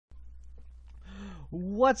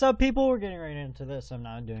What's up, people? We're getting right into this. I'm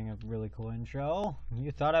not doing a really cool intro.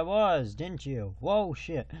 You thought I was, didn't you? Whoa,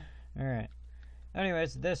 shit. Alright.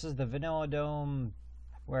 Anyways, this is the Vanilla Dome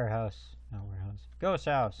warehouse. Not warehouse. Ghost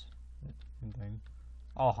house. Same thing.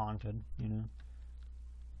 All haunted, you know.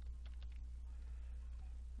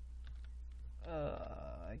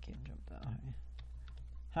 I can't jump that high.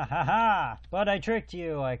 Ha ha ha! But I tricked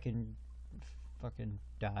you. I can fucking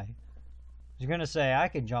die. I was gonna say I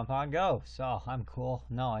could jump on ghosts. Oh, I'm cool.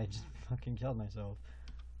 No, I just fucking killed myself.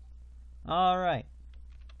 Alright.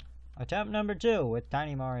 Attempt number 2 with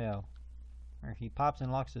Tiny Mario. Where he pops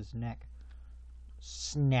and locks his neck.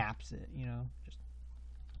 Snaps it, you know? Just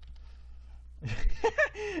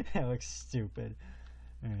that looks stupid.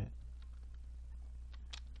 Alright.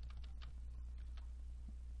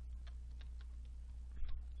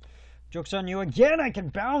 Joke's on you again! I can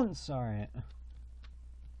bounce! Alright.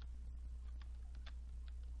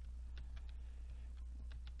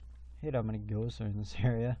 Hate how many ghosts are in this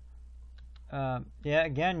area. Yeah,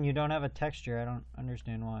 again, you don't have a texture. I don't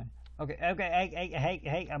understand why. Okay,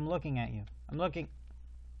 hey, I'm looking at you. I'm looking.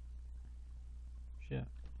 Shit.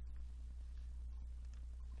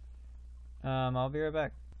 I'll be right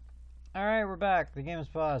back. Alright, we're back. The game is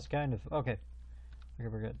paused, kind of. Okay. Okay,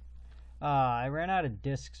 we're good. I ran out of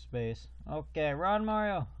disk space. Okay, run,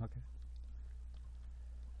 Mario. Okay.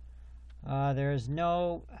 There's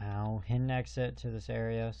no hidden exit to this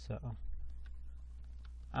area, so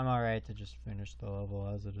I'm alright to just finish the level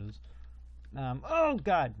as it is. Oh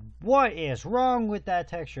god, what is wrong with that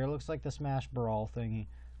texture? It looks like the Smash Brawl thingy.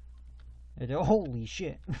 Holy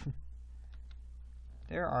shit.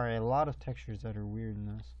 There are a lot of textures that are weird in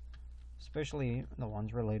this, especially the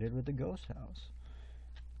ones related with the ghost house.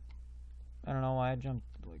 I don't know why I jumped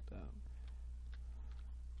like that.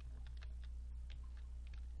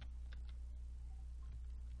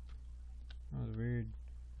 That was weird.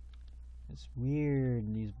 It's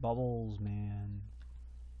weird. These bubbles, man.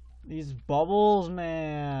 These bubbles,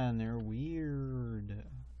 man. They're weird.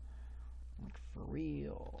 Like, for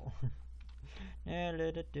real.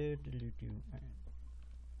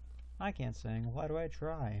 I can't sing. Why do I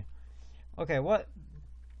try? Okay, what?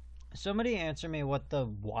 Somebody answer me what the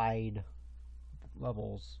wide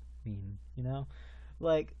levels mean, you know?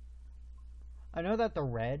 Like, I know that the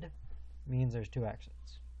red means there's 2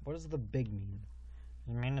 exits. What does the big mean?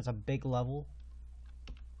 Does it mean it's a big level?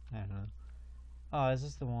 I don't know. Oh, is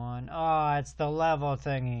this the one? Oh, it's the level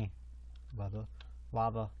thingy.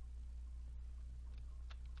 Lava.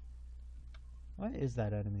 What is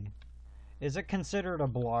that enemy? Is it considered a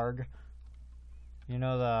blarg? You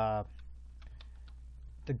know,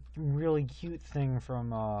 the really cute thing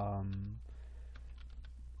from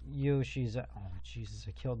Yoshi's. Oh Jesus,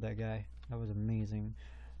 I killed that guy. That was amazing.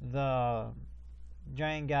 The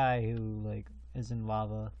giant guy who like is in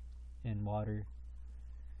lava and water.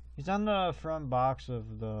 He's on the front box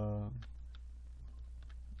of the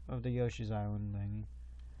Yoshi's Island thingy.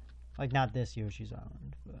 Like not this Yoshi's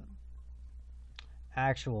Island, but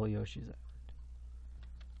actual Yoshi's Island.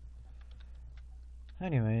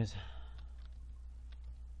 Anyways.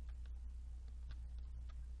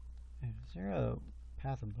 Is there a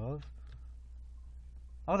path above?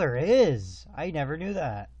 Oh, there is! I never knew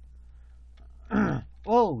that.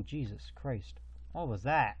 Whoa, Jesus Christ. What was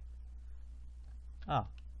that? Oh.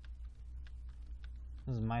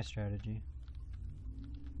 This is my strategy.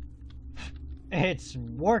 It's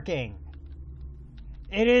working!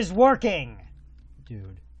 It is working!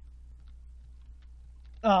 Dude.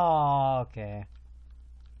 Oh, okay.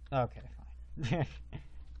 Okay, fine.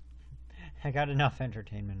 I got enough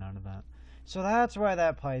entertainment out of that. So that's why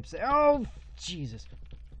that pipe's there. Oh, Jesus.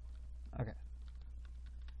 Okay.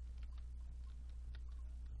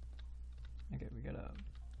 Okay, we gotta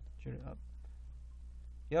shoot it up.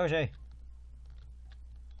 Yoshi!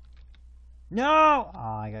 No! Oh,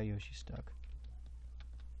 I got Yoshi stuck.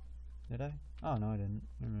 Did I? Oh, no, I didn't.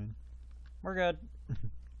 Never mind. We're good.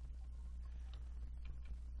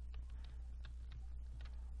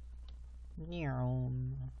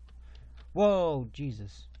 Whoa,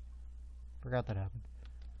 Jesus. Forgot that happened.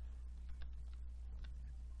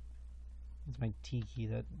 It's my Tiki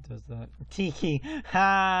that does that. Tiki!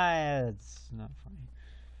 Ha! It's not funny.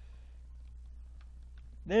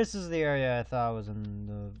 This is the area I thought was in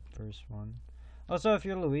the first one. Also, if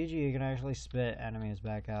you're Luigi, you can actually spit enemies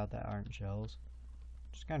back out that aren't shells.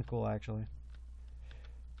 Which is kind of cool, actually.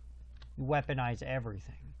 You weaponize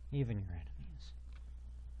everything, even your enemies.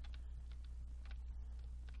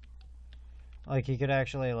 Like, you could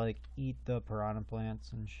actually, like, eat the piranha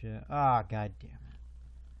plants and shit. Ah, god damn it.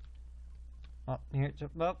 Oh, here,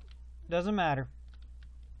 well, doesn't matter.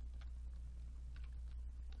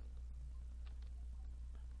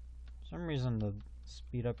 some reason the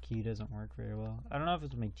speed up key doesn't work very well. I don't know if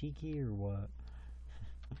it's my T key or what.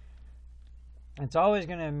 It's always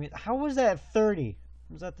gonna. How was that 30? It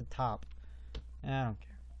was at the top. I don't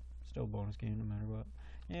care. Still bonus game no matter what.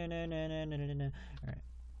 Alright.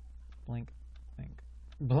 Blink. Blink.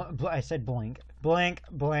 I said blink. Blink.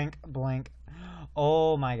 Blink. Blink.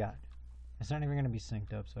 Oh my god. It's not even gonna be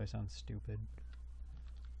synced up, so I sound stupid.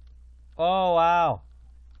 Oh wow.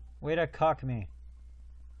 Way to cuck me.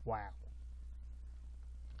 Wow.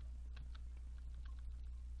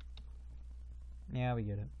 Yeah, we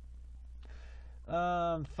get it.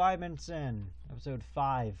 5 minutes in. Episode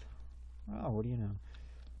 5. Oh, what do you know?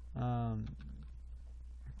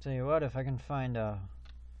 Tell you what, if I can find a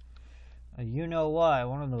you-know-what,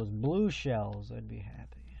 one of those blue shells, I'd be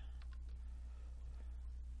happy.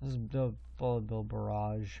 This is the Bullet Bill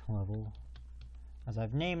Barrage level, as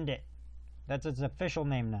I've named it. That's its official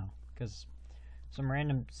name now, because some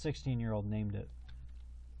random 16-year-old named it.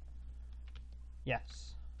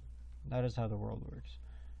 Yes, that is how the world works.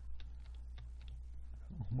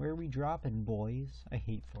 Where are we dropping, boys? I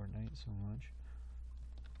hate Fortnite so much.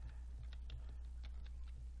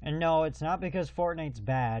 And no, it's not because Fortnite's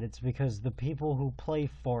bad. It's because the people who play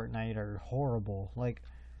Fortnite are horrible. Like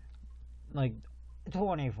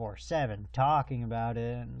 24/7 talking about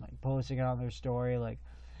it and like posting it on their story. Like,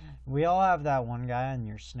 we all have that one guy on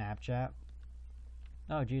your Snapchat.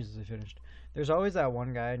 Oh Jesus, I finished. There's always that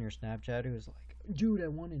one guy on your Snapchat who's like, "Dude, I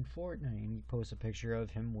won in Fortnite," and he posts a picture of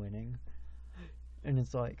him winning, and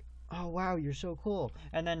it's like, "Oh wow, you're so cool."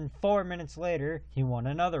 And then 4 minutes later, he won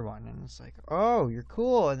another one, and it's like, "Oh, you're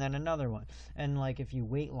cool." And then another one, and like if you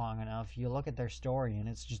wait long enough, you look at their story, and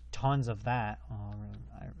it's just tons of that. Oh,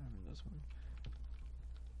 I remember this one.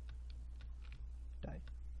 Died.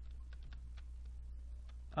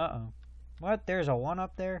 Uh-oh. What? There's a one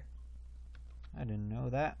up there? I didn't know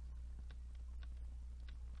that.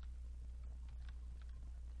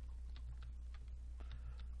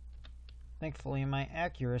 Thankfully, my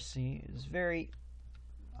accuracy is very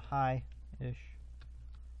high-ish.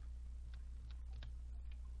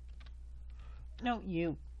 No,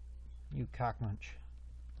 you cockmunch.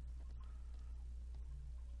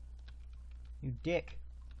 You dick.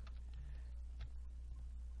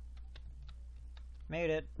 Made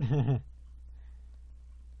it.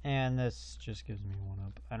 And this just gives me one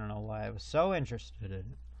up. I don't know why I was so interested in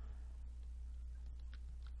it.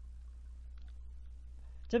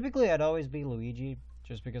 Typically, I'd always be Luigi,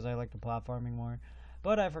 just because I like the platforming more.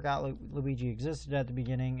 But I forgot Luigi existed at the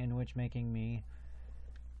beginning, in which making me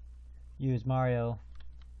use Mario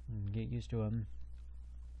and get used to him.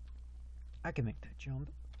 I can make that jump.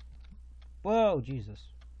 Whoa, Jesus.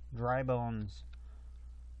 Dry bones.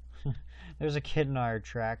 There's a kid in our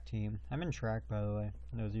track team. I'm in track, by the way,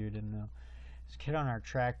 for those of you who didn't know. There's a kid on our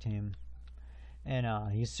track team,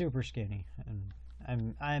 and he's super skinny.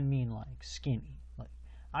 And I mean, like, skinny. Like,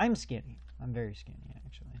 I'm skinny. I'm very skinny,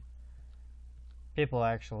 actually. People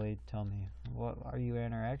actually tell me, "What, are you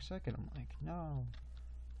anorexic?" And I'm like, "No,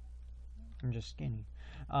 I'm just skinny."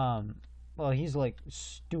 Well, he's like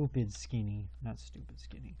stupid skinny, not stupid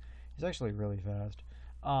skinny. He's actually really fast.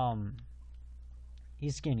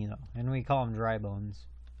 He's skinny though, and we call him Dry Bones.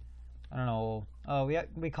 I don't know. Oh,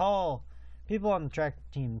 we call people on the track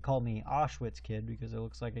team call me Auschwitz Kid because it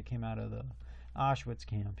looks like I came out of the Auschwitz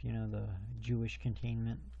camp. You know, the Jewish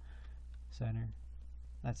containment center.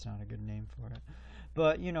 That's not a good name for it,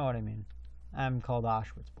 but you know what I mean. I'm called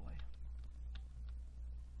Auschwitz Boy.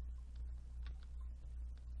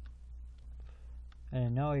 I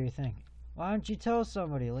know what you're thinking. Why don't you tell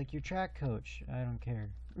somebody, like your track coach? I don't care.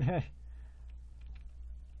 It's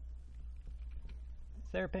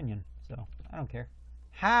their opinion, so I don't care.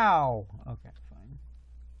 How? Okay, fine.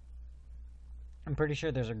 I'm pretty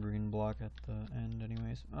sure there's a green block at the end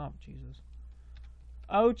anyways. Oh, Jesus.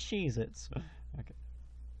 Oh, Cheez-Its. Okay.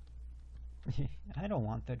 I don't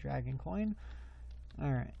want the dragon coin.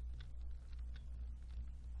 Alright.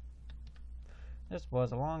 This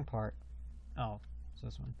was a long part. Oh, it's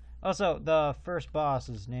this one. Also, the first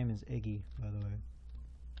boss's name is Iggy, by the way.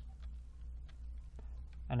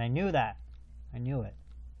 And I knew that. I knew it.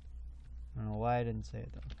 I don't know why I didn't say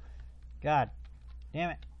it, though. God. Damn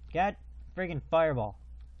it. God friggin' fireball.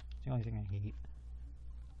 It's the only thing I hate.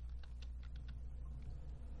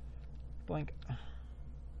 Blink.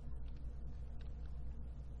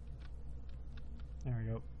 There we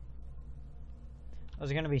go. I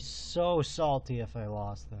was gonna be so salty if I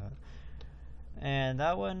lost that. And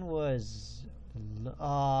that one was...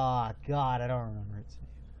 Oh, God, I don't remember its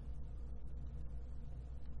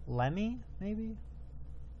name. Lemmy, maybe?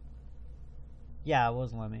 Yeah, it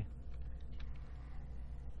was Lemmy.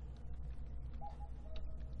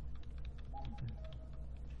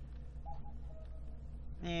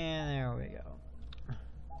 And there we go.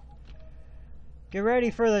 Get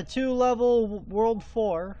ready for the 2-level World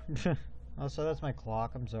 4. Oh, so that's my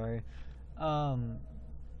clock, I'm sorry.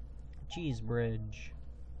 Cheese Bridge.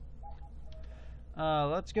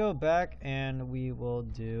 Let's go back and we will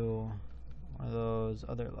do one of those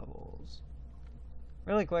other levels.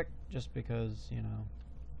 Really quick, just because, you know.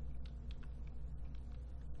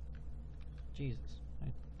 Jesus, I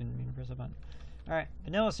didn't mean to press a button. Alright,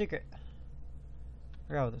 Vanilla Secret.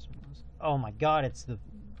 Forgot what this one was. Oh my god, it's the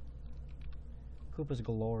Koopas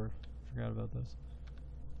galore. Forgot about this.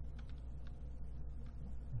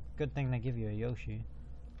 Good thing they give you a Yoshi.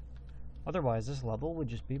 Otherwise, this level would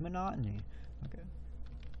just be monotony. Okay.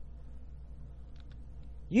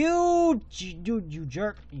 You dude, you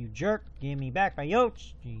jerk. You jerk. Give me back my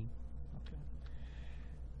Yoshi. Okay.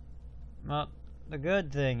 Well, the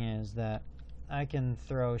good thing is that I can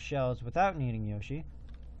throw shells without needing Yoshi.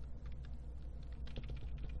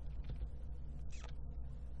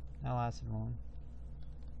 That lasted long.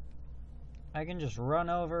 I can just run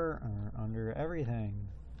over or under everything.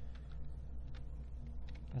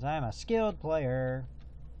 Because I'm a skilled player.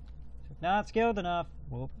 If not skilled enough,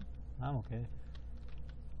 well, I'm okay.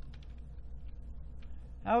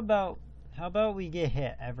 How about we get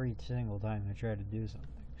hit every single time I try to do something?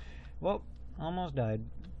 Well, almost died.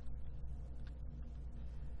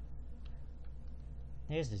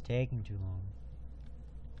 This is taking too long.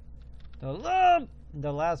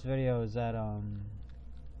 The last video is that oh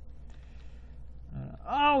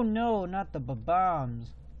no, not the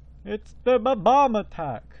bombs. It's the bomb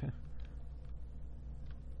attack.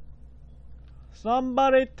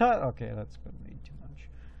 Somebody okay, that's been way too much.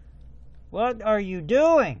 What are you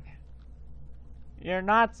doing? You're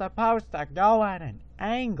not supposed to go at an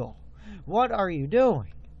angle. What are you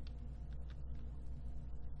doing?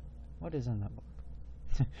 What is in that book?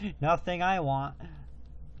 Nothing I want.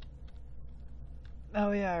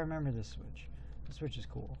 Oh yeah, I remember this switch. The switch is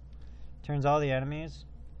cool. Turns all the enemies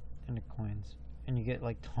into coins. And you get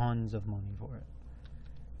like tons of money for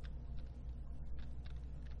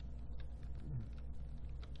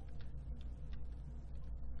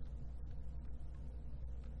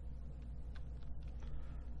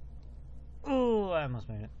it. Ooh, I almost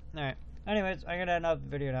made it. Alright. Anyways, I'm gonna end up the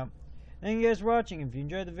video now. Thank you guys for watching. If you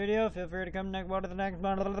enjoyed the video, feel free to come to the next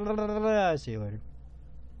one. See you later.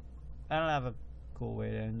 I don't have a cool way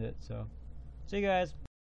to end it, so see you guys.